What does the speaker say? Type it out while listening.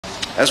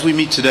As we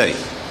meet today,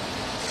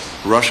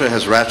 Russia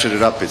has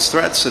ratcheted up its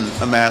threats and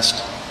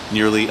amassed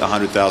nearly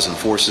 100,000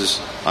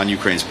 forces on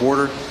Ukraine's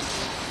border,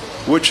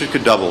 which it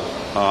could double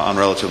on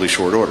relatively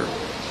short order.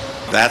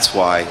 That's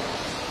why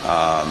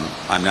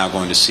I'm now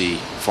going to see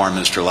Foreign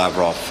Minister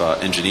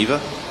Lavrov in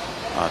Geneva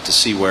to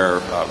see where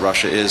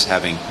Russia is,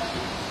 having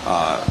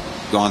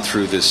gone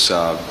through this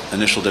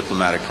initial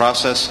diplomatic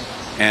process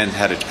and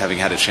having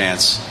had a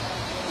chance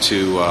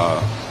to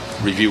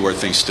review where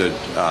things stood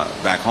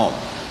back home.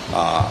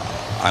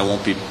 I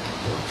won't be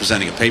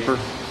presenting a paper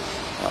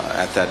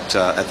at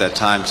that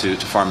time to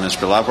Foreign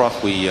Minister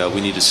Lavrov. We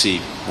need to see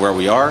where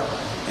we are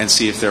and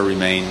see if there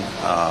remain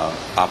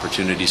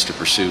opportunities to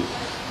pursue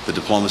the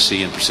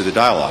diplomacy and pursue the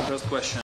dialogue. First question.